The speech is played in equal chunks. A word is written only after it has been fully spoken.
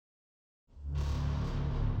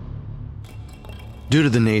Due to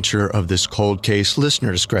the nature of this cold case,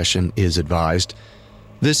 listener discretion is advised.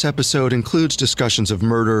 This episode includes discussions of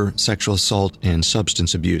murder, sexual assault, and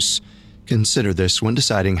substance abuse. Consider this when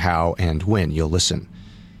deciding how and when you'll listen.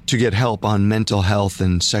 To get help on mental health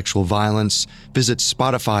and sexual violence, visit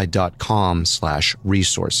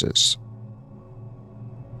spotify.com/resources.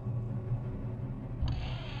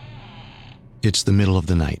 It's the middle of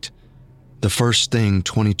the night. The first thing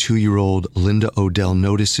 22-year-old Linda O'Dell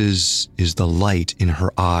notices is the light in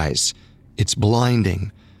her eyes. It's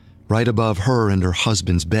blinding, right above her and her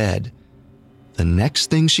husband's bed. The next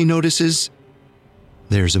thing she notices,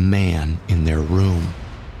 there's a man in their room.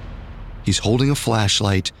 He's holding a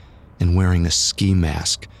flashlight and wearing a ski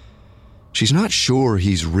mask. She's not sure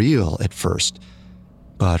he's real at first,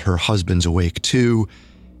 but her husband's awake too,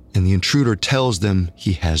 and the intruder tells them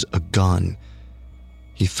he has a gun.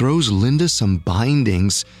 He throws Linda some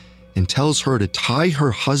bindings and tells her to tie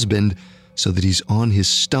her husband so that he's on his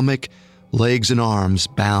stomach, legs and arms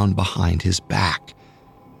bound behind his back.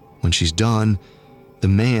 When she's done, the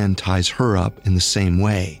man ties her up in the same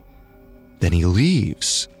way. Then he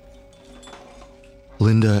leaves.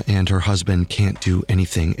 Linda and her husband can't do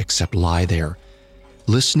anything except lie there,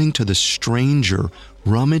 listening to the stranger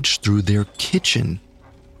rummage through their kitchen.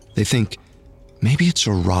 They think maybe it's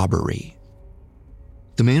a robbery.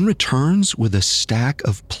 The man returns with a stack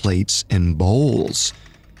of plates and bowls.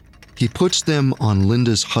 He puts them on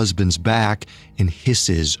Linda's husband's back and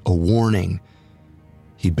hisses a warning.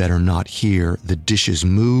 He better not hear the dishes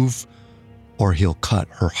move, or he'll cut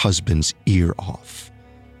her husband's ear off.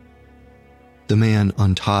 The man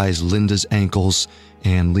unties Linda's ankles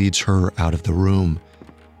and leads her out of the room.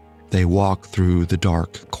 They walk through the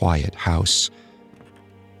dark, quiet house.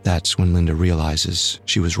 That's when Linda realizes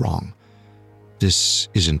she was wrong. This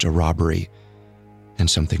isn't a robbery, and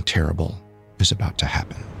something terrible is about to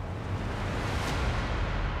happen.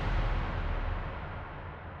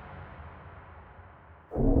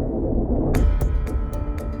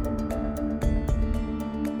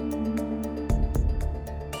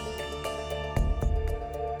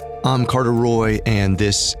 I'm Carter Roy, and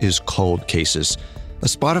this is Cold Cases, a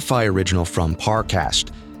Spotify original from Parcast.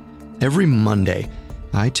 Every Monday,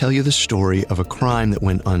 I tell you the story of a crime that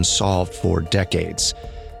went unsolved for decades.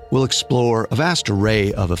 We'll explore a vast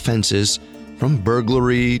array of offenses, from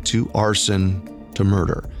burglary to arson to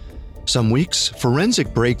murder. Some weeks, forensic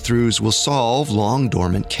breakthroughs will solve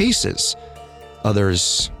long-dormant cases.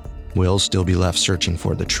 Others will still be left searching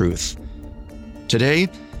for the truth. Today,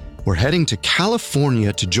 we're heading to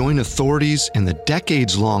California to join authorities in the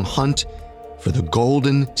decades-long hunt for the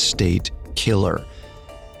Golden State Killer,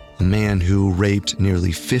 a man who raped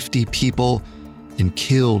nearly 50 people and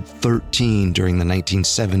killed 13 during the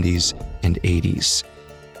 1970s and 80s.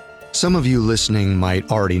 Some of you listening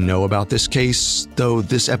might already know about this case, though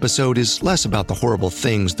this episode is less about the horrible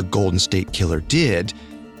things the Golden State Killer did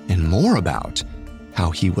and more about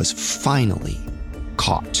how he was finally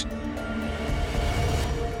caught.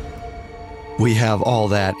 We have all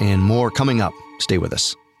that and more coming up. Stay with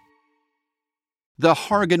us. The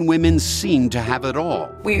Hargan women seemed to have it all.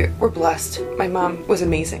 We were blessed. My mom was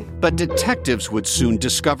amazing. But detectives would soon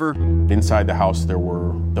discover inside the house there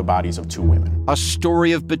were the bodies of 2 women. A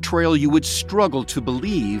story of betrayal you would struggle to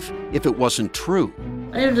believe if it wasn't true.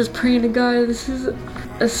 I am just praying to God, this is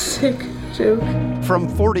a sick joke. From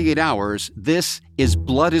 48 Hours, this is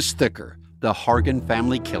Blood is Thicker, the Hargan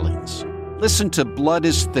family killings. Listen to Blood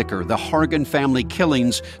is Thicker, the Hargan family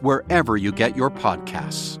killings, wherever you get your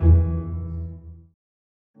podcasts.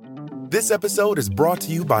 This episode is brought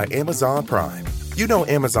to you by Amazon Prime. You know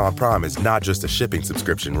Amazon Prime is not just a shipping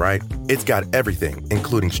subscription, right? It's got everything,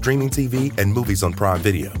 including streaming TV and movies on Prime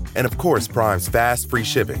Video. And of course, Prime's fast, free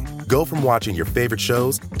shipping. Go from watching your favorite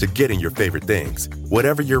shows to getting your favorite things.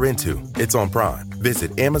 Whatever you're into, it's on Prime.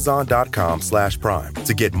 Visit Amazon.com/Prime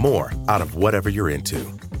to get more out of whatever you're into.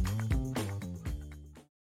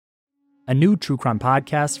 A new true crime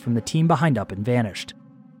podcast from the team behind Up and Vanished.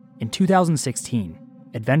 In 2016,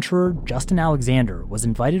 adventurer Justin Alexander was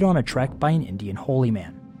invited on a trek by an Indian holy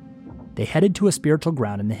man. They headed to a spiritual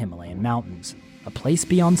ground in the Himalayan mountains, a place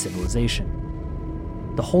beyond civilization.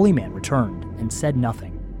 The holy man returned and said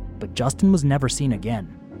nothing, but Justin was never seen again.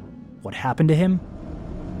 What happened to him?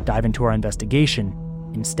 Dive into our investigation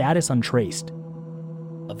in Status Untraced.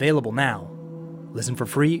 Available now. Listen for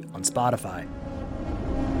free on Spotify.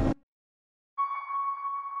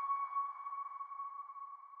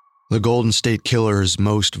 The Golden State Killer's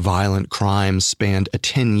most violent crimes spanned a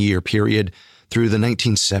 10-year period through the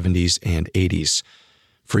 1970s and 80s.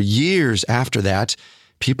 For years after that,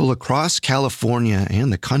 people across California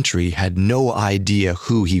and the country had no idea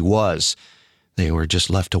who he was. They were just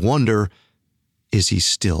left to wonder, is he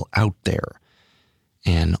still out there?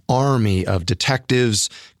 An army of detectives,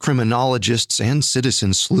 criminologists, and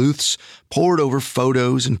citizen sleuths pored over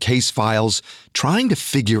photos and case files, trying to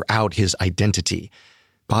figure out his identity.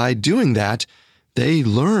 By doing that, they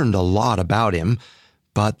learned a lot about him,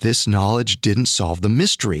 but this knowledge didn't solve the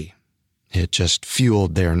mystery. It just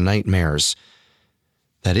fueled their nightmares.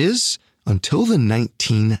 That is, until the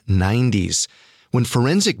 1990s, when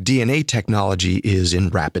forensic DNA technology is in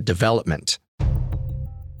rapid development.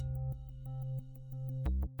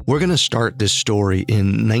 We're going to start this story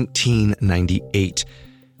in 1998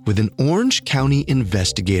 with an Orange County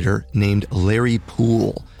investigator named Larry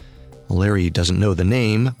Poole. Larry doesn't know the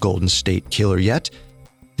name Golden State Killer yet.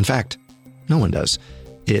 In fact, no one does.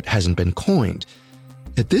 It hasn't been coined.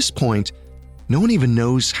 At this point, no one even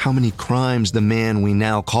knows how many crimes the man we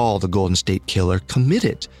now call the Golden State Killer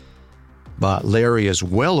committed. But Larry is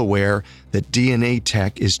well aware that DNA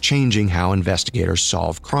tech is changing how investigators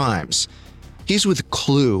solve crimes. He's with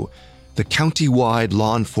Clue, the county-wide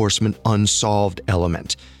law enforcement unsolved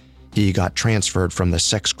element. He got transferred from the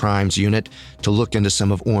sex crimes unit to look into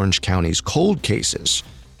some of Orange County's cold cases.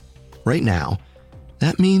 Right now,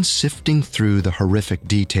 that means sifting through the horrific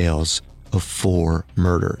details of 4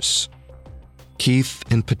 murders. Keith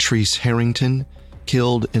and Patrice Harrington,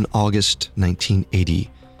 killed in August 1980.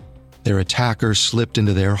 Their attacker slipped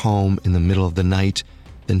into their home in the middle of the night,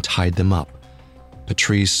 then tied them up.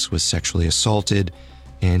 Patrice was sexually assaulted,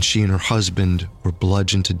 and she and her husband were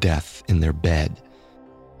bludgeoned to death in their bed.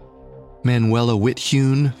 Manuela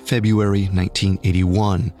Whithune, February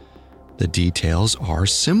 1981. The details are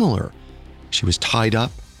similar. She was tied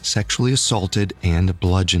up, sexually assaulted, and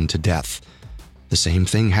bludgeoned to death. The same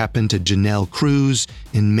thing happened to Janelle Cruz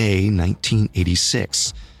in May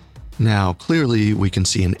 1986. Now, clearly, we can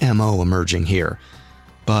see an MO emerging here.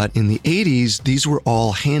 But in the 80s, these were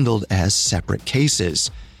all handled as separate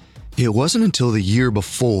cases. It wasn't until the year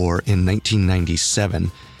before, in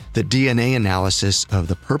 1997, that DNA analysis of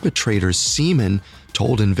the perpetrator's semen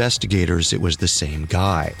told investigators it was the same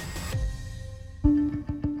guy.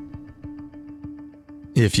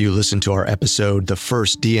 If you listen to our episode, The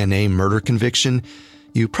First DNA Murder Conviction,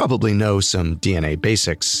 you probably know some DNA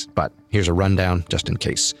basics, but here's a rundown just in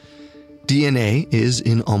case. DNA is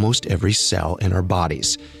in almost every cell in our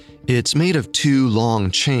bodies. It's made of 2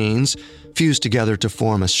 long chains fused together to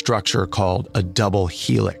form a structure called a double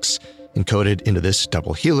helix. Encoded into this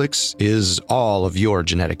double helix is all of your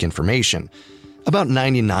genetic information. About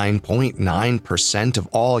 99.9% of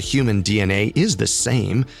all human DNA is the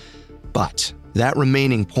same, but that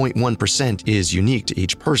remaining 0.1% is unique to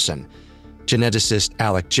each person. Geneticist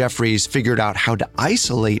Alec Jeffreys figured out how to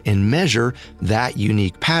isolate and measure that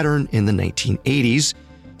unique pattern in the 1980s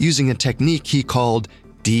using a technique he called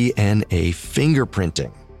DNA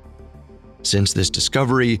fingerprinting. Since this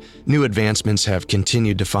discovery, new advancements have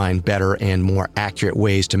continued to find better and more accurate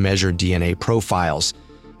ways to measure DNA profiles.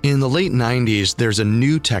 In the late 90s, there's a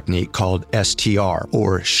new technique called STR,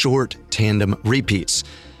 or short tandem repeats.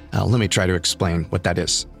 Let me try to explain what that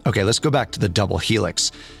is. Okay, let's go back to the double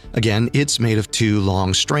helix. Again, it's made of 2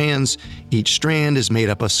 long strands. Each strand is made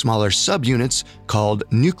up of smaller subunits called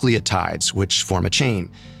nucleotides, which form a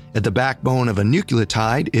chain. At the backbone of a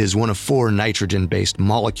nucleotide is one of 4 nitrogen-based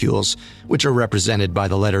molecules, which are represented by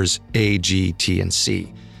the letters A, G, T, and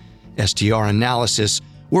C. STR analysis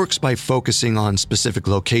works by focusing on specific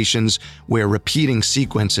locations where repeating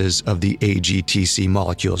sequences of the AGTC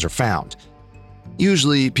molecules are found.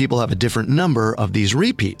 Usually, people have a different number of these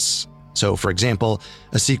repeats. So, for example,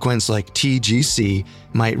 a sequence like TGC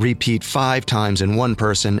might repeat 5 times in one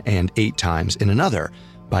person and 8 times in another.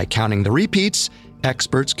 By counting the repeats,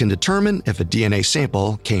 experts can determine if a DNA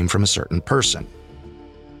sample came from a certain person.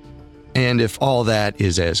 And if all that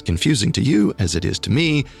is as confusing to you as it is to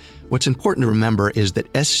me, what's important to remember is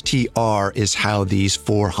that STR is how these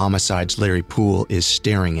 4 homicides Larry Poole is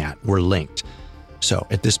staring at were linked. So,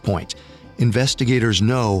 at this point, investigators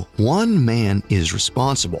know one man is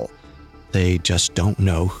responsible. They just don't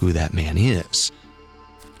know who that man is.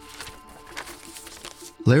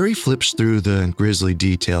 Larry flips through the grisly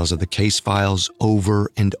details of the case files over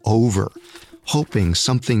and over, hoping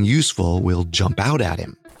something useful will jump out at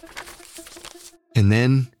him. And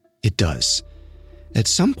then it does. At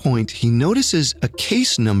some point, he notices a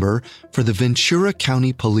case number for the Ventura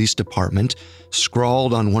County Police Department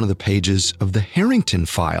scrawled on one of the pages of the Harrington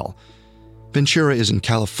file. Ventura is in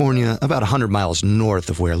California, about 100 miles north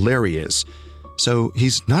of where Larry is, so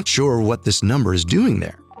he's not sure what this number is doing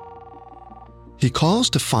there. He calls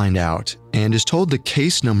to find out and is told the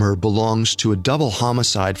case number belongs to a double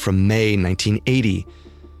homicide from May 1980.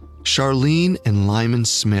 Charlene and Lyman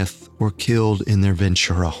Smith were killed in their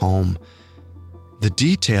Ventura home. The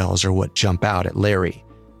details are what jump out at Larry.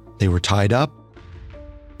 They were tied up,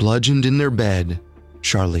 bludgeoned in their bed.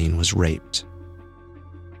 Charlene was raped.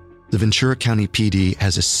 The Ventura County PD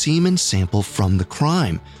has a semen sample from the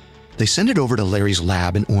crime. They send it over to Larry's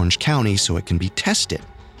lab in Orange County so it can be tested.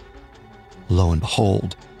 Lo and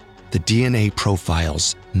behold, the DNA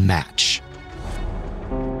profiles match.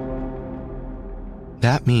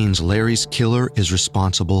 That means Larry's killer is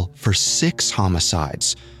responsible for 6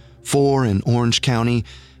 homicides, 4 in Orange County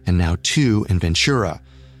and now 2 in Ventura.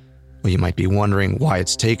 Well, you might be wondering why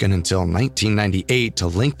it's taken until 1998 to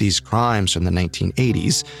link these crimes from the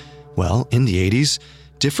 1980s. Well, in the 80s,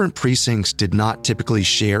 different precincts did not typically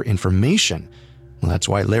share information. Well, that's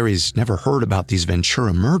why Larry's never heard about these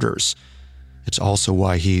Ventura murders. It's also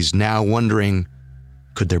why he's now wondering,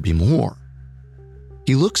 could there be more?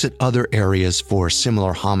 He looks at other areas for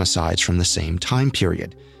similar homicides from the same time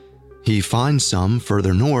period. He finds some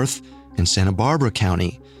further north in Santa Barbara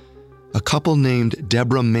County. A couple named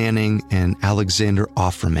Deborah Manning and Alexander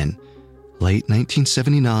Offerman, late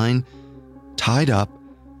 1979, tied up,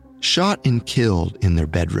 shot and killed in their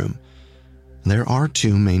bedroom. There are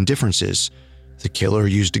 2 main differences. The killer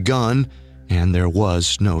used a gun, and there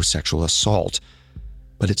was no sexual assault.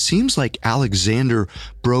 But it seems like Alexander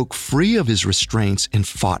broke free of his restraints and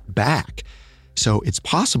fought back. So it's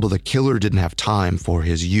possible the killer didn't have time for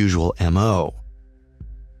his usual MO.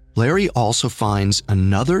 Larry also finds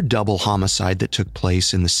another double homicide that took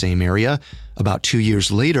place in the same area about 2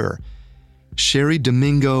 years later. Sherry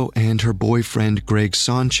Domingo and her boyfriend Greg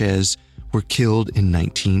Sanchez were killed in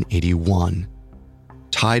 1981.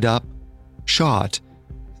 Tied up, shot,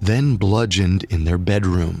 then bludgeoned in their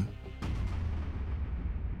bedroom.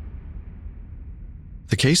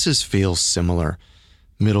 The cases feel similar.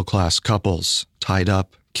 Middle-class couples, tied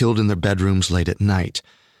up, killed in their bedrooms late at night.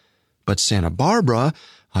 But Santa Barbara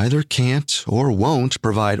either can't or won't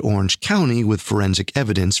provide Orange County with forensic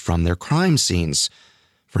evidence from their crime scenes.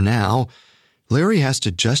 For now, Larry has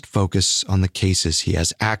to just focus on the cases he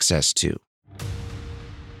has access to.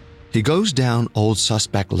 He goes down old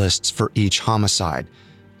suspect lists for each homicide,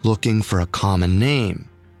 looking for a common name.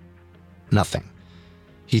 Nothing.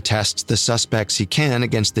 He tests the suspects he can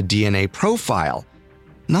against the DNA profile.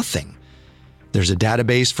 Nothing. There's a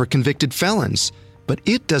database for convicted felons, but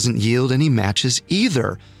it doesn't yield any matches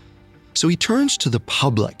either. So he turns to the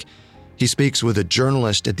public. He speaks with a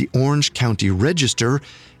journalist at the Orange County Register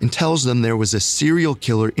and tells them there was a serial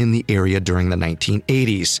killer in the area during the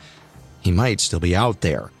 1980s. He might still be out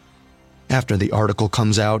there. After the article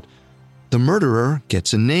comes out, the murderer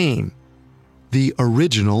gets a name: the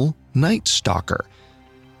original Night Stalker.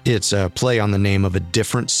 It's a play on the name of a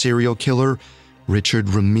different serial killer, Richard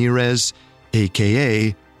Ramirez,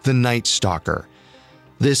 aka the Night Stalker.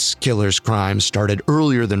 This killer's crimes started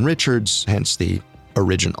earlier than Richard's, hence the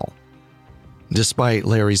original. Despite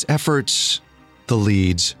Larry's efforts, the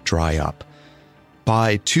leads dry up.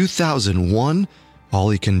 By 2001, all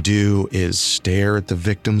he can do is stare at the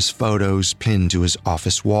victim's photos pinned to his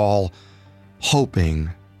office wall, hoping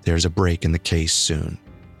there's a break in the case soon.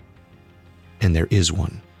 And there is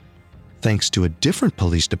one, thanks to a different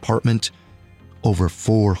police department over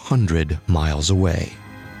 400 miles away.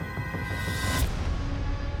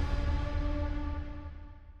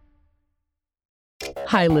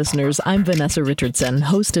 Hi, listeners. I'm Vanessa Richardson,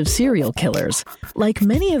 host of Serial Killers. Like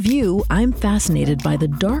many of you, I'm fascinated by the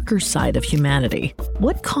darker side of humanity.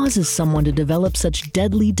 What causes someone to develop such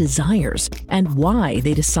deadly desires, and why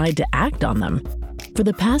they decide to act on them? For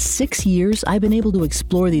the past 6 years, I've been able to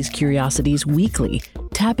explore these curiosities weekly,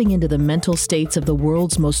 tapping into the mental states of the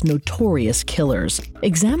world's most notorious killers,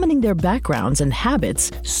 examining their backgrounds and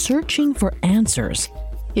habits, searching for answers.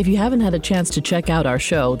 If you haven't had a chance to check out our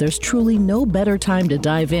show, there's truly no better time to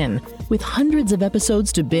dive in. With hundreds of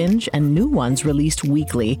episodes to binge and new ones released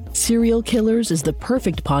weekly, Serial Killers is the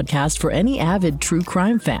perfect podcast for any avid true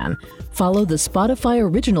crime fan. Follow the Spotify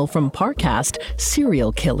original from Parcast,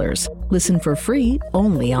 Serial Killers. Listen for free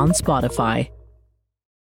only on Spotify.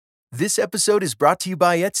 This episode is brought to you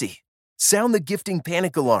by Etsy. Sound the gifting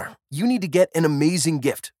panic alarm. You need to get an amazing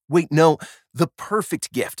gift. Wait, no, the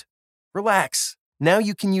perfect gift. Relax. Now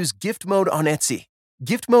you can use gift mode on Etsy.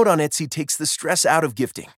 Gift mode on Etsy takes the stress out of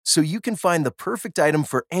gifting, so you can find the perfect item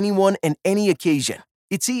for anyone and any occasion.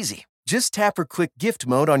 It's easy. Just tap or click gift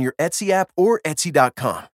mode on your Etsy app or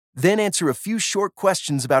Etsy.com. Then answer a few short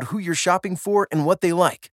questions about who you're shopping for and what they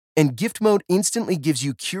like. And gift mode instantly gives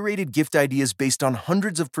you curated gift ideas based on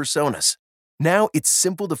hundreds of personas. Now it's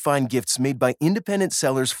simple to find gifts made by independent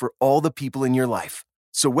sellers for all the people in your life.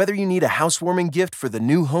 So whether you need a housewarming gift for the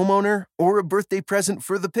new homeowner or a birthday present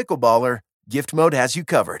for the pickleballer, Gift Mode has you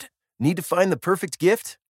covered. Need to find the perfect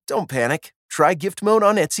gift? Don't panic. Try Gift Mode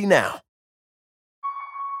on Etsy now.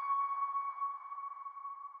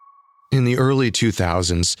 In the early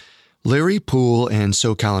 2000s, Larry Poole and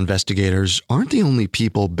SoCal investigators aren't the only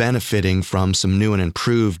people benefiting from some new and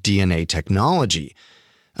improved DNA technology.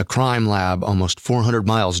 A crime lab almost 400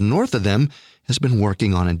 miles north of them has been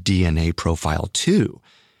working on a DNA profile too.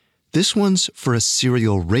 This one's for a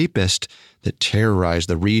serial rapist that terrorized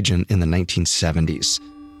the region in the 1970s.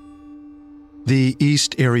 The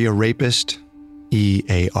East Area Rapist,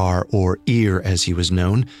 EAR or EAR as he was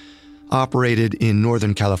known, operated in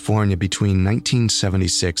Northern California between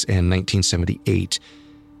 1976 and 1978.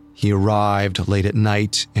 He arrived late at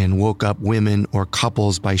night and woke up women or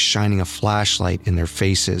couples by shining a flashlight in their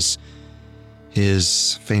faces.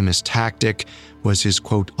 His famous tactic was his,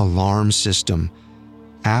 quote, alarm system.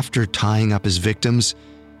 After tying up his victims,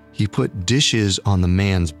 he put dishes on the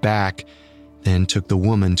man's back, then took the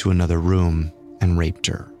woman to another room and raped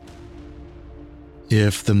her.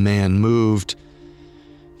 If the man moved,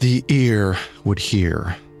 the ear would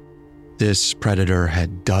hear. This predator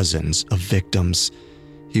had dozens of victims.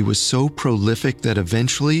 He was so prolific that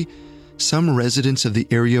eventually, some residents of the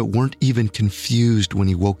area weren't even confused when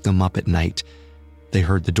he woke them up at night. They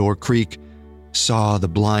heard the door creak, saw the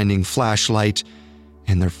blinding flashlight,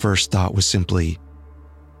 and their first thought was simply,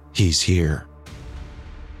 "He's here."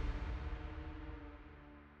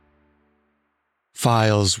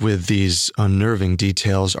 Files with these unnerving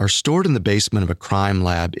details are stored in the basement of a crime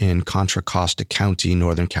lab in Contra Costa County,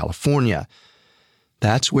 Northern California.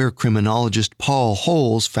 That's where criminologist Paul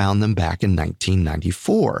Holes found them back in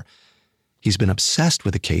 1994. He's been obsessed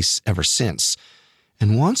with the case ever since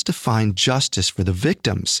and wants to find justice for the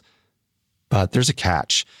victims. But there's a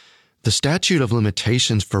catch. The statute of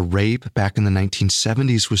limitations for rape back in the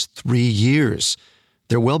 1970s was 3 years.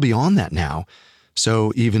 They're well beyond that now.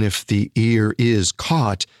 So even if the ear is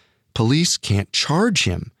caught, police can't charge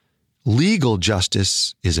him. Legal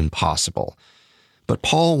justice is impossible. But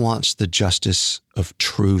Paul wants the justice of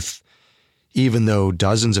truth. Even though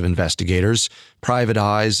dozens of investigators, private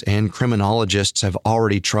eyes, and criminologists have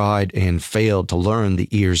already tried and failed to learn the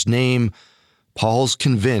ear's name, Paul's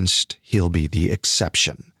convinced he'll be the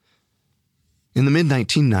exception. In the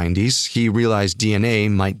mid-1990s, he realized DNA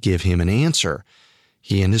might give him an answer.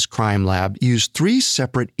 He and his crime lab used 3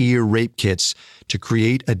 separate ear rape kits to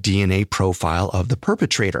create a DNA profile of the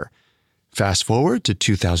perpetrator. Fast forward to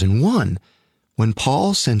 2001, when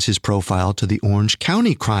Paul sends his profile to the Orange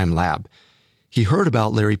County Crime Lab. He heard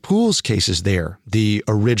about Larry Poole's cases there, the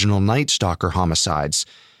original Night Stalker homicides,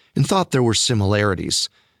 and thought there were similarities.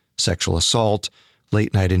 Sexual assault,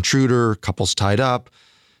 late-night intruder, couples tied up,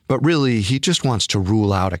 but really he just wants to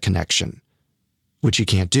rule out a connection, which he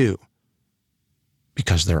can't do,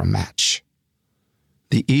 because they're a match.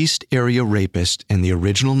 The East Area Rapist and the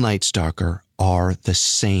original Night Stalker are the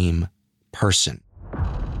same person.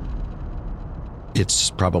 It's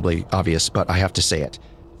probably obvious, but I have to say it.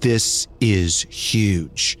 This is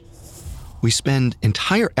huge. We spend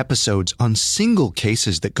entire episodes on single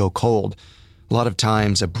cases that go cold. A lot of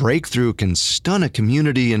times, a breakthrough can stun a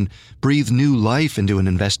community and breathe new life into an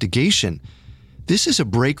investigation. This is a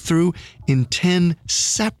breakthrough in 10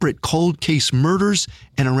 separate cold case murders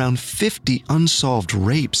and around 50 unsolved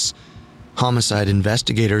rapes. Homicide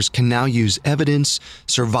investigators can now use evidence,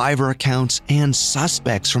 survivor accounts, and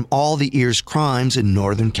suspects from all the ear's crimes in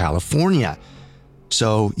Northern California.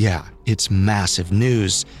 So, yeah, it's massive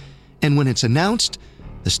news. And when it's announced,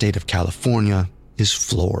 the state of California is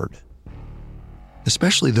floored.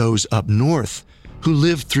 Especially those up north who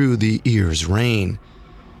lived through the ear's reign.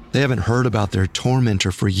 They haven't heard about their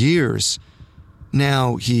tormentor for years.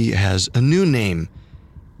 Now he has a new name,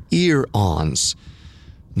 Ear-Ons.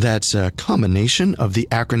 That's a combination of the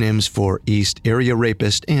acronyms for East Area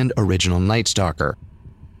Rapist and Original Night Stalker.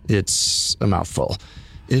 It's a mouthful.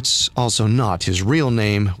 It's also not his real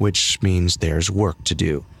name, which means there's work to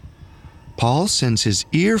do. Paul sends his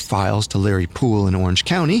ear files to Larry Poole in Orange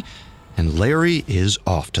County, and Larry is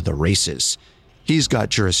off to the races. He's got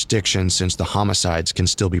jurisdiction since the homicides can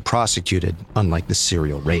still be prosecuted, unlike the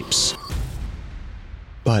serial rapes.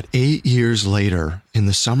 But 8 years later, in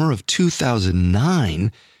the summer of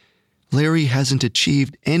 2009, Larry hasn't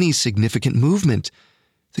achieved any significant movement.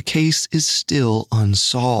 The case is still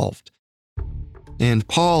unsolved. And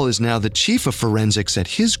Paul is now the chief of forensics at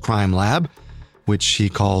his crime lab, which he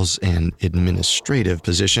calls an administrative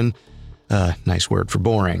position. Nice word for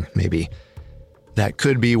boring, maybe. That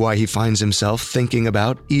could be why he finds himself thinking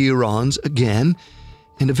about Ear-Ons again,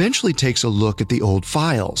 and eventually takes a look at the old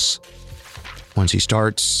files. Once he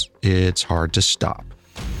starts, it's hard to stop.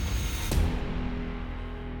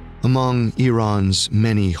 Among Iran's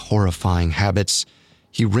many horrifying habits,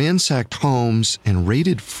 he ransacked homes and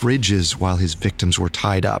raided fridges while his victims were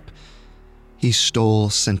tied up. He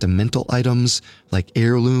stole sentimental items like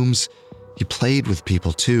heirlooms. He played with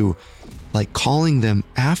people too, like calling them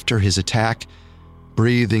after his attack,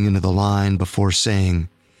 breathing into the line before saying,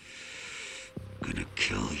 "I'm gonna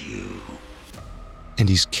kill you." And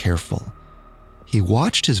he's careful. He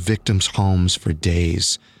watched his victims' homes for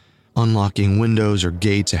days, unlocking windows or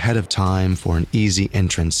gates ahead of time for an easy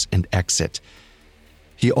entrance and exit.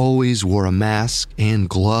 He always wore a mask and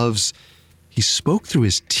gloves. He spoke through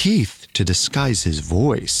his teeth to disguise his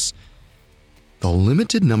voice. The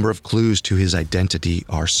limited number of clues to his identity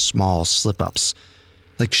are small slip-ups,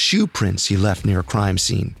 like shoe prints he left near a crime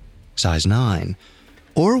scene, size 9,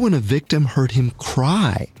 or when a victim heard him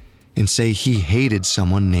cry and say he hated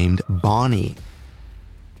someone named Bonnie.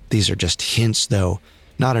 These are just hints, though,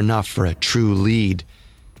 not enough for a true lead.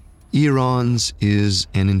 Iran's is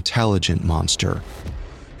an intelligent monster,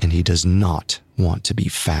 and he does not want to be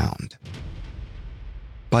found.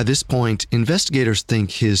 By this point, investigators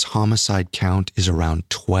think his homicide count is around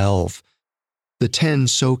 12. The 10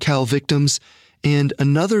 SoCal victims and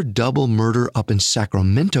another double murder up in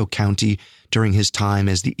Sacramento County during his time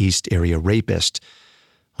as the East Area rapist.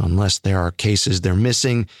 Unless there are cases they're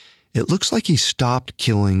missing, it looks like he stopped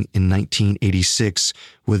killing in 1986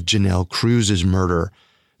 with Janelle Cruz's murder,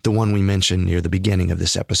 the one we mentioned near the beginning of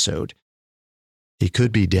this episode. He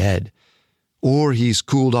could be dead, or he's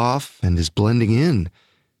cooled off and is blending in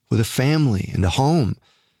with a family and a home.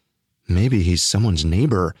 Maybe he's someone's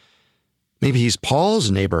neighbor. Maybe he's Paul's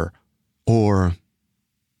neighbor. Or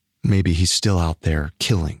maybe he's still out there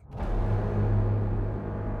killing.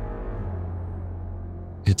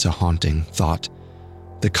 It's a haunting thought,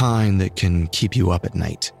 the kind that can keep you up at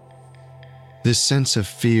night. This sense of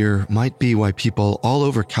fear might be why people all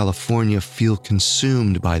over California feel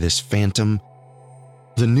consumed by this phantom.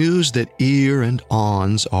 The news that Ear and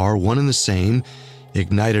Ons are one and the same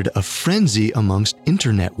ignited a frenzy amongst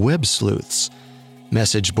internet web sleuths.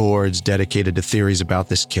 Message boards dedicated to theories about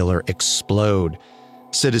this killer explode.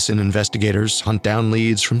 Citizen investigators hunt down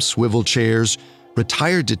leads from swivel chairs.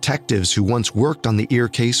 Retired detectives who once worked on the Ear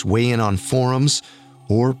case weigh in on forums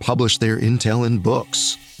or publish their intel in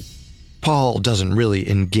books. Paul doesn't really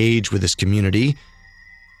engage with this community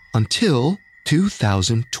until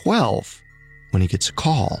 2012, when he gets a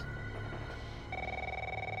call.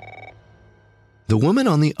 The woman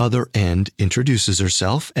on the other end introduces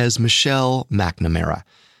herself as Michelle McNamara.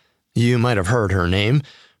 You might have heard her name.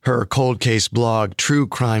 Her cold case blog, True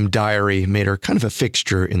Crime Diary, made her kind of a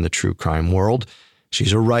fixture in the true crime world.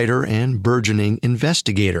 She's a writer and burgeoning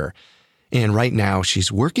investigator. And right now,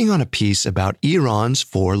 she's working on a piece about Iran's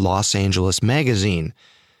for Los Angeles Magazine.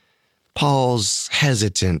 Paul's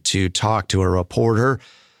hesitant to talk to a reporter,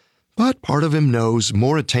 but part of him knows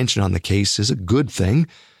more attention on the case is a good thing.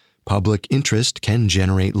 Public interest can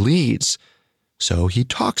generate leads. So he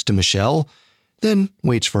talks to Michelle, then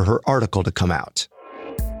waits for her article to come out.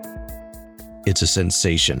 It's a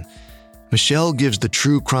sensation. Michelle gives the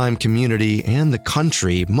true crime community and the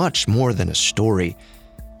country much more than a story.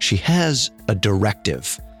 She has a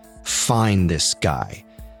directive. Find this guy.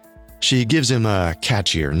 She gives him a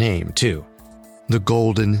catchier name, too. The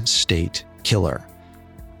Golden State Killer.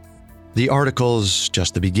 The article's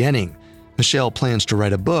just the beginning. Michelle plans to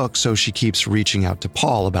write a book, so she keeps reaching out to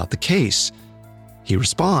Paul about the case. He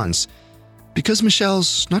responds. Because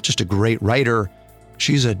Michelle's not just a great writer,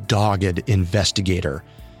 she's a dogged investigator.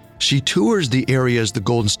 She tours the areas the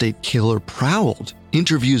Golden State Killer prowled,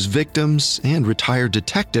 interviews victims and retired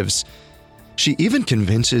detectives. She even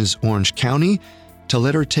convinces Orange County to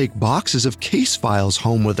let her take boxes of case files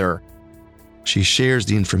home with her. She shares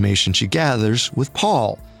the information she gathers with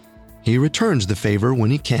Paul. He returns the favor when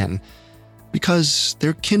he can, because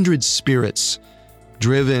they're kindred spirits,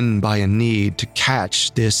 driven by a need to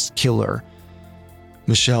catch this killer.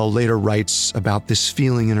 Michelle later writes about this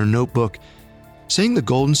feeling in her notebook, saying the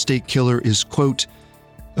Golden State Killer is, quote,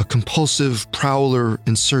 a compulsive prowler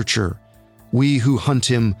and searcher. We who hunt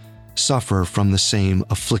him suffer from the same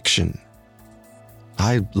affliction.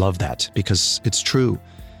 I love that because it's true.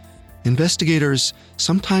 Investigators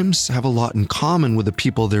sometimes have a lot in common with the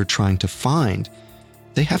people they're trying to find.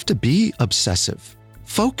 They have to be obsessive,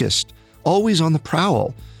 focused, always on the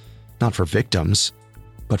prowl, not for victims,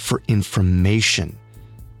 but for information.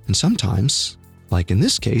 And sometimes, like in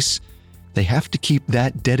this case, they have to keep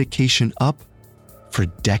that dedication up for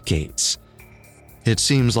decades. It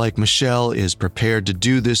seems like Michelle is prepared to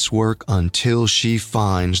do this work until she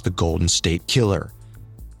finds the Golden State Killer,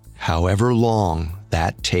 however long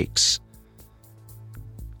that takes.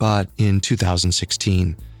 But in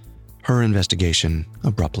 2016, her investigation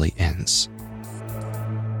abruptly ends.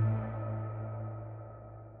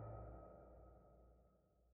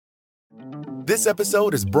 This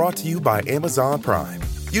episode is brought to you by Amazon Prime.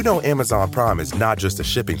 You know Amazon Prime is not just a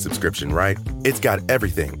shipping subscription, right? It's got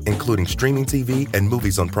everything, including streaming TV and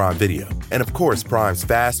movies on Prime Video. And of course, Prime's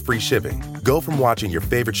fast, free shipping. Go from watching your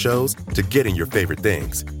favorite shows to getting your favorite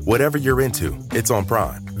things. Whatever you're into, it's on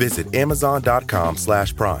Prime. Visit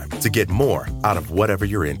Amazon.com/Prime to get more out of whatever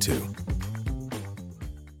you're into.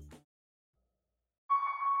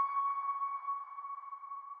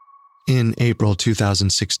 In April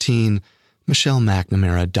 2016, Michelle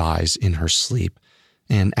McNamara dies in her sleep,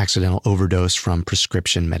 an accidental overdose from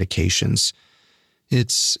prescription medications.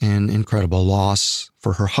 It's an incredible loss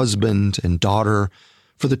for her husband and daughter,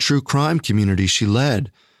 for the true crime community she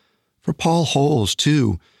led, for Paul Holes,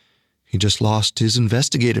 too. He just lost his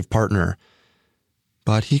investigative partner.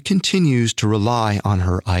 But he continues to rely on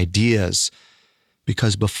her ideas,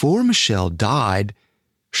 because before Michelle died,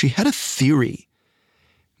 she had a theory.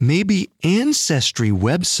 Maybe ancestry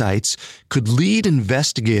websites could lead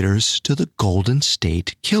investigators to the Golden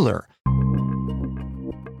State Killer.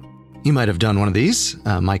 You might have done one of these.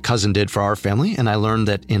 My cousin did for our family, and I learned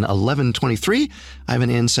that in 1123, I have an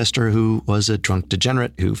ancestor who was a drunk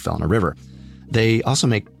degenerate who fell in a river. They also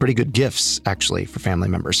make pretty good gifts, actually, for family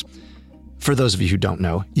members. For those of you who don't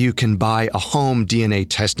know, you can buy a home DNA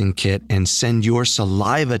testing kit and send your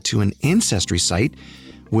saliva to an ancestry site,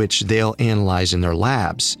 which they'll analyze in their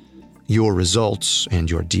labs. Your results and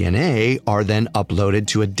your DNA are then uploaded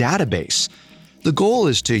to a database. The goal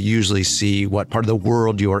is to usually see what part of the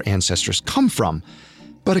world your ancestors come from,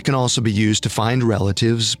 but it can also be used to find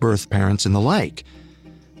relatives, birth parents, and the like.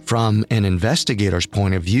 From an investigator's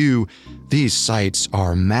point of view, these sites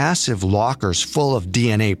are massive lockers full of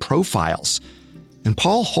DNA profiles. And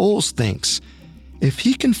Paul Holes thinks if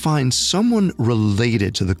he can find someone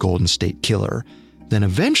related to the Golden State Killer, then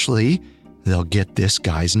eventually they'll get this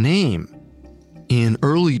guy's name. In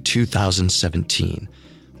early 2017,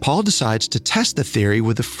 Paul decides to test the theory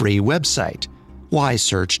with a free website,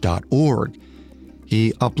 ysearch.org.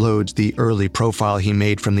 He uploads the early profile he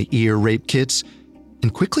made from the ear rape kits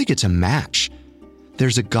and quickly gets a match.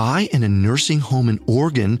 There's a guy in a nursing home in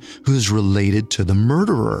Oregon who's related to the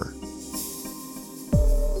murderer.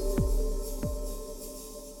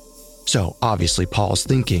 So obviously Paul's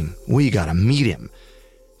thinking, we gotta meet him.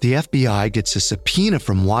 The FBI gets a subpoena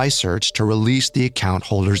from ySearch to release the account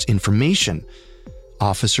holder's information.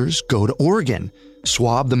 Officers go to Oregon,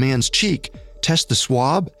 swab the man's cheek, test the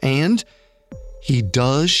swab, and he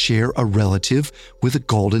does share a relative with a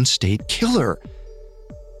Golden State Killer.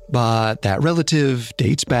 But that relative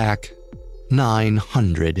dates back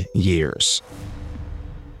 900 years.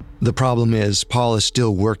 The problem is Paul is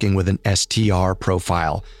still working with an STR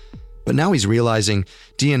profile. But now he's realizing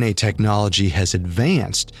DNA technology has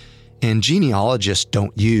advanced, and genealogists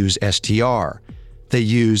don't use STR. They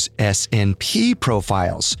use SNP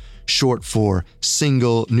profiles, short for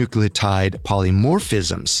single nucleotide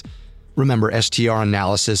polymorphisms. Remember, STR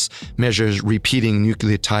analysis measures repeating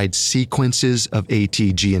nucleotide sequences of A,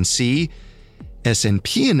 T, G, and C.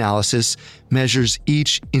 SNP analysis measures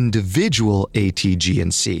each individual A, T, G,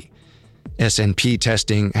 and C. SNP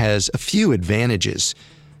testing has a few advantages.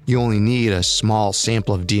 You only need a small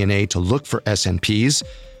sample of DNA to look for SNPs,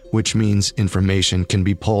 which means information can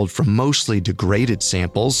be pulled from mostly degraded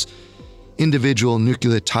samples. Individual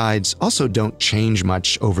nucleotides also don't change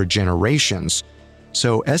much over generations,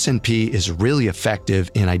 so SNP is really effective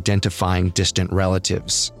in identifying distant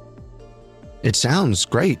relatives. It sounds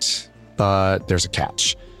great, but there's a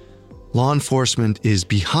catch. Law enforcement is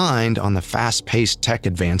behind on the fast-paced tech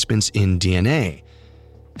advancements in DNA.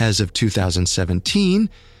 As of 2017,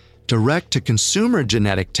 direct-to-consumer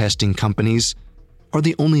genetic testing companies are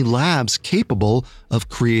the only labs capable of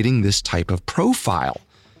creating this type of profile.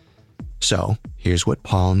 So here's what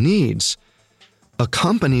Paul needs: a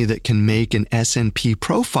company that can make an SNP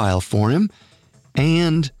profile for him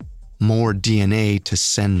and more DNA to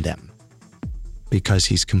send them, because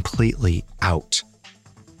he's completely out.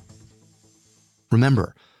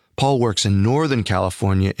 Remember, Paul works in Northern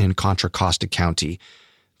California in Contra Costa County.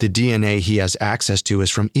 The DNA he has access to is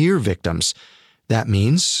from ear victims. That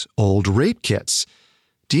means old rape kits.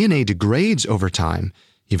 DNA degrades over time,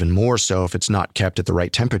 even more so if it's not kept at the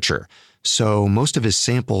right temperature, so most of his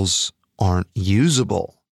samples aren't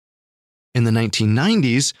usable. In the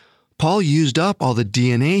 1990s, Paul used up all the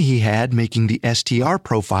DNA he had making the STR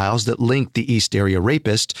profiles that linked the East Area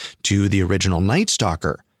Rapist to the original Night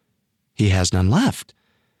Stalker. He has none left.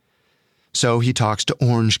 So he talks to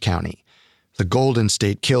Orange County. The Golden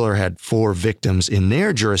State Killer had 4 victims in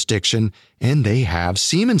their jurisdiction, and they have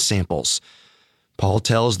semen samples. Paul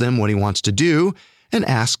tells them what he wants to do and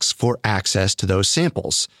asks for access to those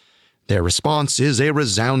samples. Their response is a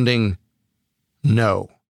resounding no.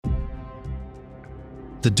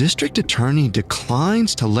 The district attorney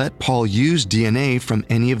declines to let Paul use DNA from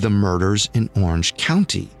any of the murders in Orange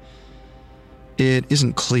County. It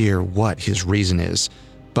isn't clear what his reason is,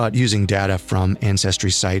 but using data from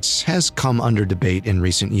ancestry sites has come under debate in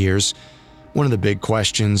recent years. One of the big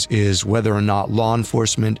questions is whether or not law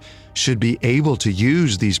enforcement should be able to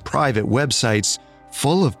use these private websites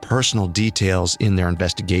full of personal details in their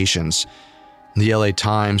investigations. The LA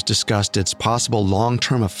Times discussed its possible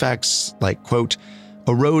long-term effects like, quote,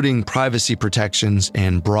 eroding privacy protections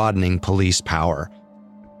and broadening police power.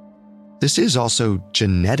 This is also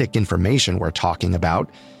genetic information we're talking about.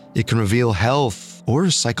 It can reveal health or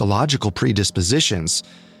psychological predispositions.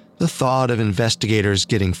 The thought of investigators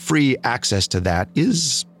getting free access to that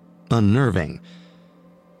is unnerving.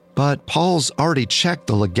 But Paul's already checked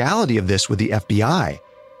the legality of this with the FBI.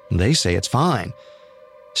 They say it's fine.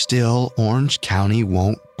 Still, Orange County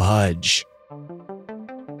won't budge.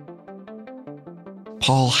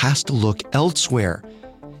 Paul has to look elsewhere.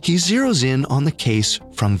 He zeroes in on the case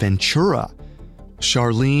from Ventura.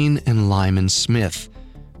 Charlene and Lyman Smith.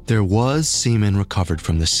 There was semen recovered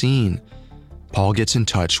from the scene. Paul gets in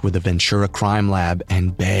touch with the Ventura Crime Lab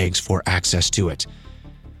and begs for access to it.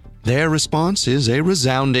 Their response is a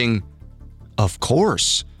resounding, of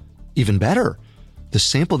course. Even better, the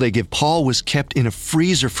sample they give Paul was kept in a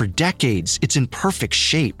freezer for decades. It's in perfect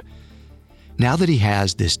shape. Now that he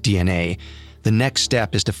has this DNA, the next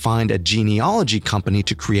step is to find a genealogy company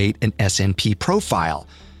to create an SNP profile.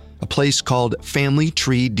 A place called Family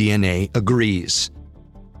Tree DNA agrees.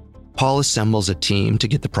 Paul assembles a team to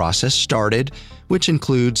get the process started, which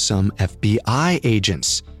includes some FBI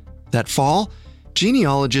agents. That fall,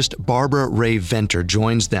 genealogist Barbara Ray Venter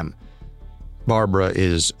joins them. Barbara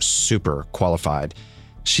is super qualified.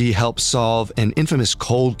 She helped solve an infamous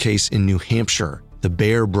cold case in New Hampshire, the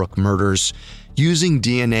Bear Brook murders, using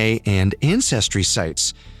DNA and ancestry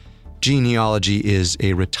sites. Genealogy is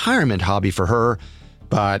a retirement hobby for her,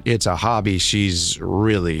 but it's a hobby she's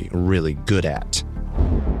really, really good at.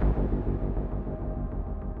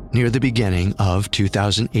 Near the beginning of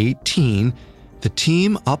 2018, the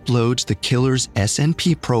team uploads the killer's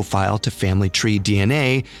SNP profile to Family Tree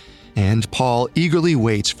DNA, and Paul eagerly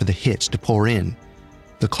waits for the hits to pour in.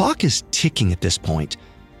 The clock is ticking at this point.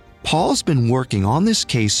 Paul's been working on this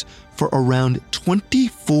case for around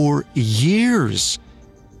 24 years,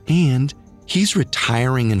 and he's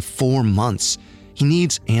retiring in 4 months. He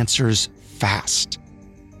needs answers fast.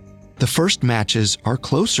 The first matches are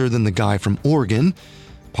closer than the guy from Oregon.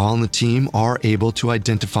 Paul and the team are able to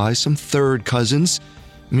identify some third cousins,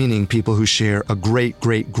 meaning people who share a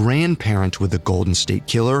great-great-grandparent with the Golden State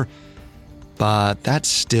Killer, but that's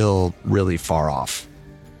still really far off.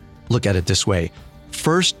 Look at it this way.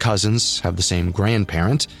 First cousins have the same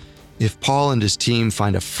grandparent. If Paul and his team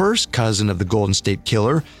find a first cousin of the Golden State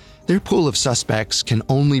Killer, their pool of suspects can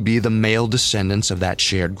only be the male descendants of that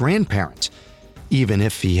shared grandparent. Even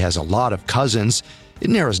if he has a lot of cousins, it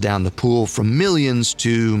narrows down the pool from millions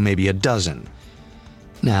to maybe a dozen.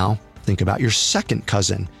 Now, think about your second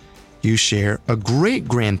cousin. You share a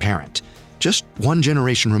great-grandparent. Just one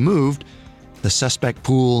generation removed, the suspect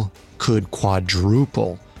pool could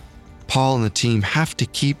quadruple. Paul and the team have to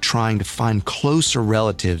keep trying to find closer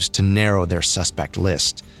relatives to narrow their suspect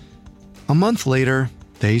list. A month later,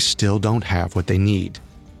 they still don't have what they need.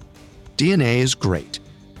 DNA is great,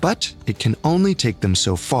 but it can only take them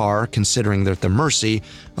so far considering they're at the mercy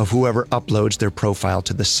of whoever uploads their profile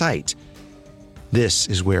to the site. This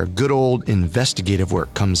is where good old investigative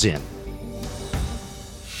work comes in.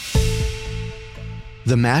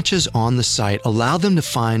 The matches on the site allow them to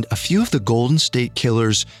find a few of the Golden State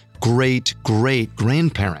Killer's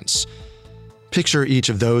great-great-grandparents. Picture each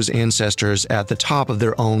of those ancestors at the top of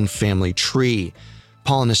their own family tree.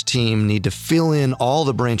 Paul and his team need to fill in all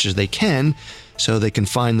the branches they can so they can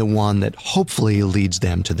find the one that hopefully leads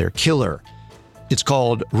them to their killer. It's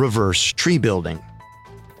called reverse tree building.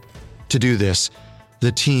 To do this,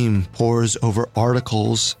 the team pores over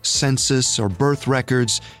articles, census or birth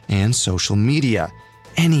records, and social media,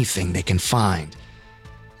 anything they can find.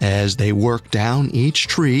 As they work down each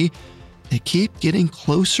tree, they keep getting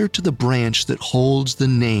closer to the branch that holds the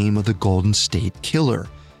name of the Golden State Killer.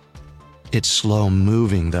 It's slow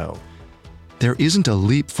moving, though. there isn't a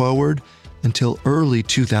leap forward until early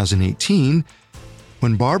 2018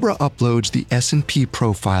 when Barbara uploads the S&P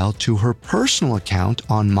profile to her personal account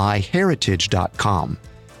on myheritage.com.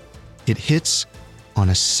 It hits on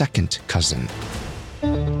a second cousin.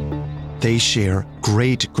 They share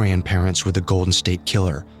great-grandparents with the Golden State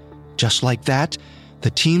Killer. Just like that,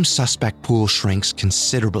 the team's suspect pool shrinks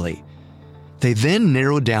considerably. They then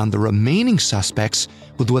narrow down the remaining suspects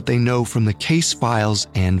with what they know from the case files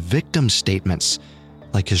and victim statements,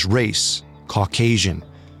 like his race, Caucasian,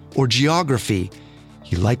 or geography.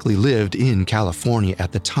 He likely lived in California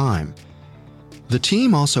at the time. The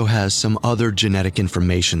team also has some other genetic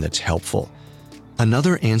information that's helpful.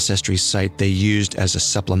 Another ancestry site they used as a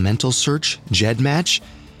supplemental search, GEDmatch,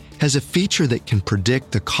 has a feature that can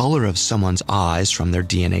predict the color of someone's eyes from their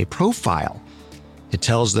DNA profile. It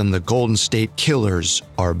tells them the Golden State Killers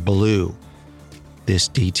are blue. This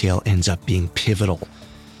detail ends up being pivotal,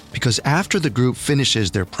 because after the group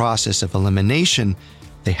finishes their process of elimination,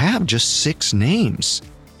 they have just 6 names.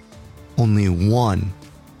 Only one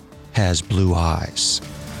has blue eyes.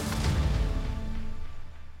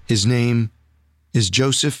 His name is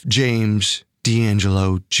Joseph James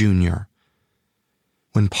DeAngelo Jr.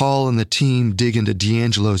 When Paul and the team dig into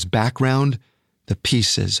DeAngelo's background, the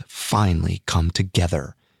pieces finally come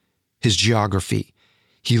together. His geography.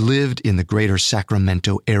 He lived in the greater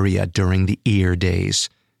Sacramento area during the Ear days.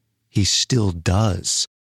 He still does.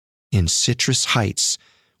 In Citrus Heights,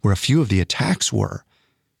 where a few of the attacks were.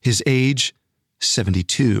 His age,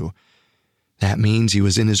 72. That means he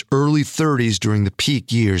was in his early 30s during the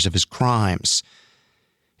peak years of his crimes.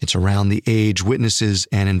 It's around the age witnesses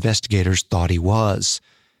and investigators thought he was.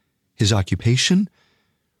 His occupation?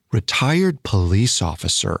 Retired police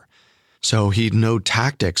officer. So he'd know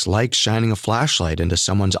tactics like shining a flashlight into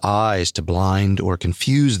someone's eyes to blind or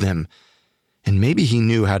confuse them. And maybe he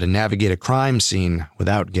knew how to navigate a crime scene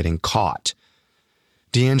without getting caught.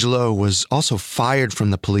 DeAngelo was also fired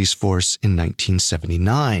from the police force in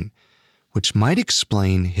 1979, which might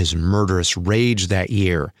explain his murderous rage that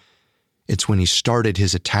year. It's when he started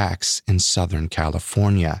his attacks in Southern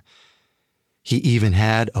California. He even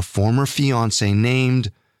had a former fiancée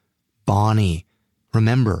named Bonnie.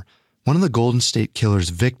 Remember, one of the Golden State Killer's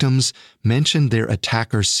victims mentioned their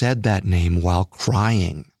attacker said that name while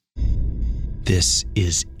crying. This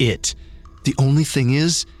is it. The only thing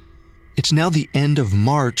is, it's now the end of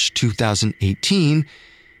March 2018,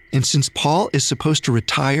 and since Paul is supposed to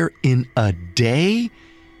retire in a day,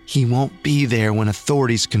 he won't be there when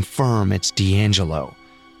authorities confirm it's DeAngelo.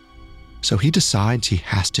 So he decides he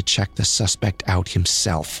has to check the suspect out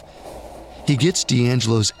himself. He gets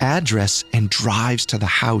DeAngelo's address and drives to the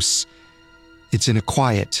house. It's in a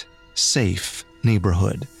quiet, safe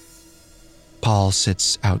neighborhood. Paul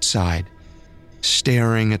sits outside,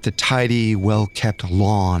 staring at the tidy, well-kept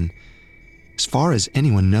lawn. As far as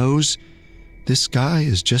anyone knows, this guy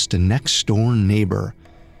is just a next-door neighbor.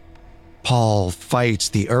 Paul fights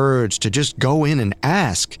the urge to just go in and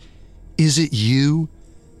ask, "Is it you?"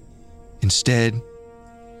 Instead,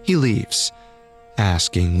 he leaves.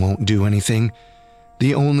 Asking won't do anything.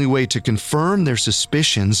 The only way to confirm their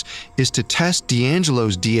suspicions is to test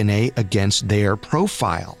DeAngelo's DNA against their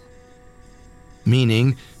profile.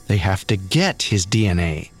 Meaning, they have to get his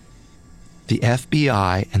DNA. The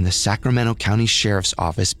FBI and the Sacramento County Sheriff's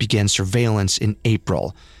Office began surveillance in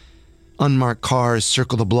April. Unmarked cars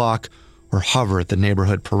circle the block or hover at the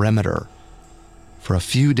neighborhood perimeter. For a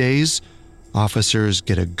few days, officers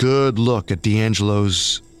get a good look at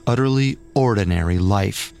DeAngelo's utterly ordinary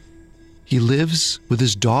life. He lives with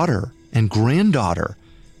his daughter and granddaughter.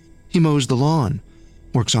 He mows the lawn,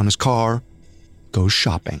 works on his car, goes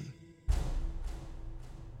shopping.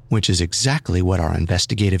 Which is exactly what our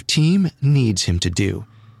investigative team needs him to do.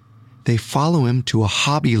 They follow him to a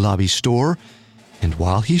Hobby Lobby store, and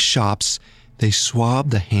while he shops, they swab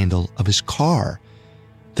the handle of his car.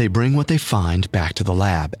 They bring what they find back to the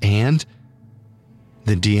lab, and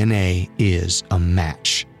the DNA is a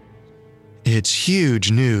match. It's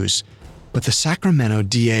huge news, but the Sacramento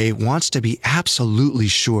DA wants to be absolutely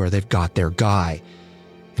sure they've got their guy.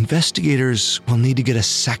 Investigators will need to get a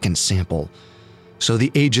second sample. So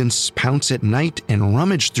the agents pounce at night and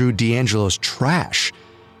rummage through DeAngelo's trash.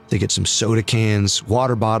 They get some soda cans,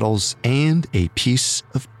 water bottles, and a piece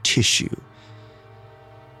of tissue.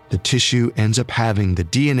 The tissue ends up having the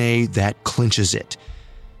DNA that clinches it.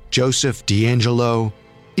 Joseph DeAngelo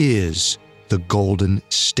is the Golden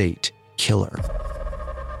State Killer.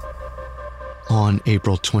 On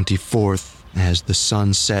April 24th, as the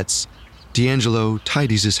sun sets, DeAngelo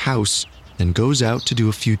tidies his house and goes out to do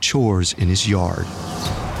a few chores in his yard.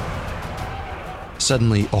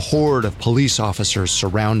 Suddenly, a horde of police officers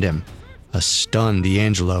surround him. A stunned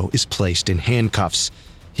D'Angelo is placed in handcuffs.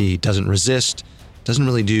 He doesn't resist, doesn't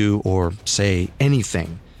really do or say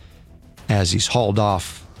anything. As he's hauled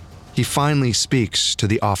off, he finally speaks to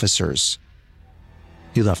the officers.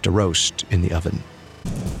 He left a roast in the oven.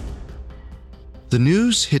 The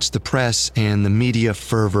news hits the press and the media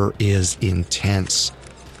fervor is intense.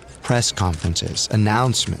 Press conferences,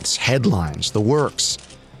 announcements, headlines, the works.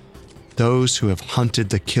 Those who have hunted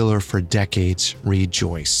the killer for decades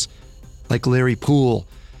rejoice. Like Larry Poole.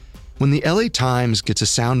 When the LA Times gets a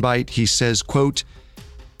soundbite, he says, quote,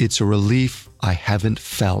 "It's a relief I haven't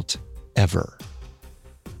felt ever."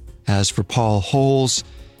 As for Paul Holes,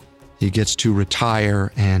 he gets to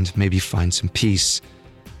retire and maybe find some peace.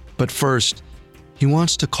 But first, he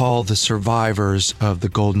wants to call the survivors of the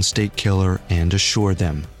Golden State Killer and assure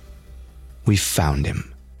them, we found him.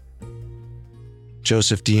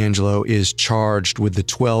 Joseph D'Angelo is charged with the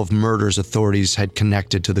 12 murders authorities had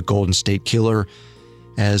connected to the Golden State Killer,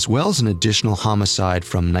 as well as an additional homicide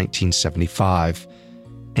from 1975,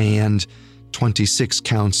 and 26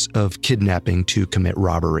 counts of kidnapping to commit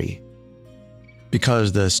robbery.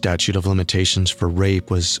 Because the statute of limitations for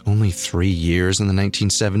rape was only 3 years in the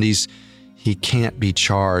 1970s, he can't be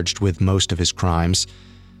charged with most of his crimes,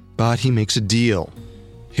 but he makes a deal.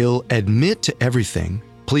 He'll admit to everything,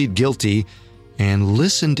 plead guilty, and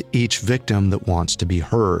listen to each victim that wants to be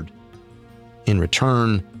heard. In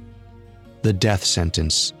return, the death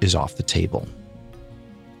sentence is off the table.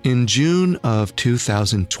 In June of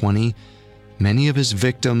 2020, many of his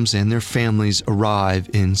victims and their families arrive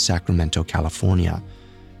in Sacramento, California.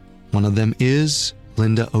 One of them is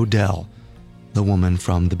Linda Odell, the woman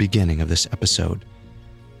from the beginning of this episode.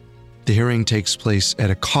 The hearing takes place at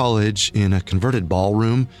a college in a converted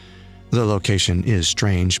ballroom. The location is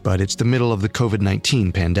strange, but it's the middle of the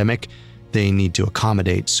COVID-19 pandemic. They need to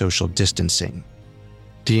accommodate social distancing.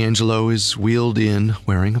 D'Angelo is wheeled in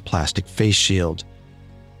wearing a plastic face shield.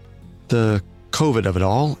 The COVID of it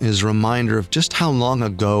all is a reminder of just how long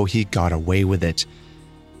ago he got away with it.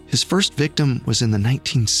 His first victim was in the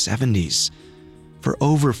 1970s. For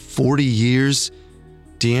over 40 years,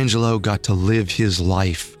 D'Angelo got to live his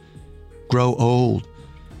life, grow old,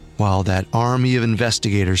 while that army of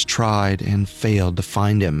investigators tried and failed to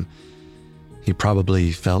find him. He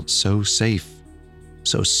probably felt so safe,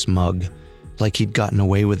 so smug, like he'd gotten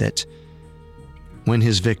away with it. When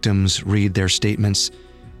his victims read their statements,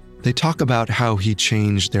 they talk about how he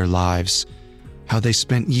changed their lives, how they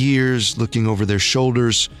spent years looking over their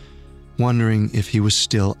shoulders, wondering if he was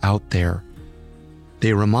still out there.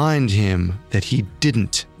 They remind him that he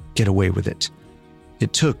didn't get away with it.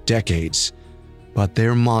 It took decades, but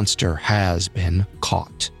their monster has been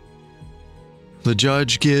caught. The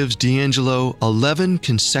judge gives D'Angelo 11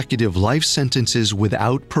 consecutive life sentences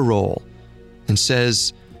without parole and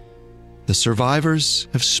says, "The survivors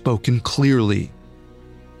have spoken clearly.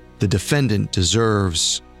 The defendant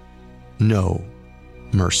deserves no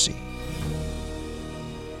mercy."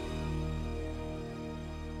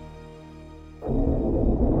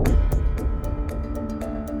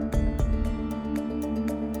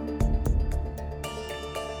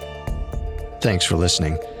 Thanks for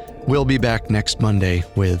listening. We'll be back next Monday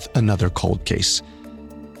with another cold case.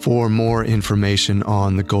 For more information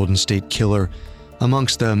on the Golden State Killer,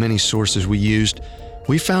 amongst the many sources we used,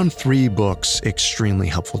 we found 3 books extremely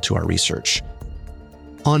helpful to our research.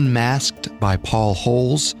 Unmasked by Paul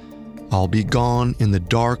Holes, I'll Be Gone in the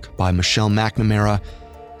Dark by Michelle McNamara,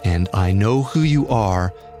 and I Know Who You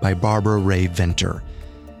Are by Barbara Ray Venter.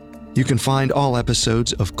 You can find all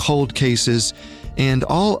episodes of Cold Cases and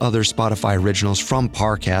all other Spotify originals from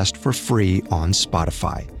Parcast for free on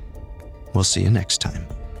Spotify. We'll see you next time.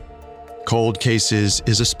 Cold Cases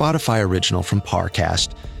is a Spotify original from Parcast.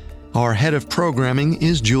 Our head of programming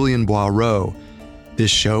is Julian Boireau.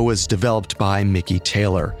 This show was developed by Mickey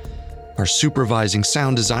Taylor. Our supervising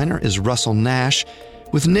sound designer is Russell Nash,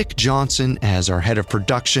 with Nick Johnson as our head of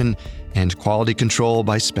production and quality control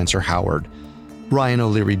by Spencer Howard. Ryan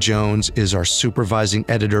O'Leary Jones is our supervising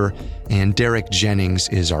editor, and Derek Jennings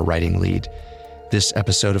is our writing lead. This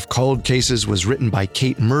episode of Cold Cases was written by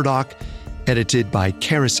Kate Murdoch, edited by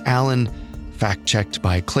Karis Allen, fact-checked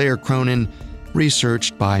by Claire Cronin,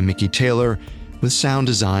 researched by Mickey Taylor, with sound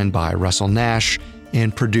design by Russell Nash,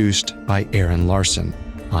 and produced by Aaron Larson.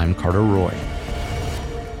 I'm Carter Roy.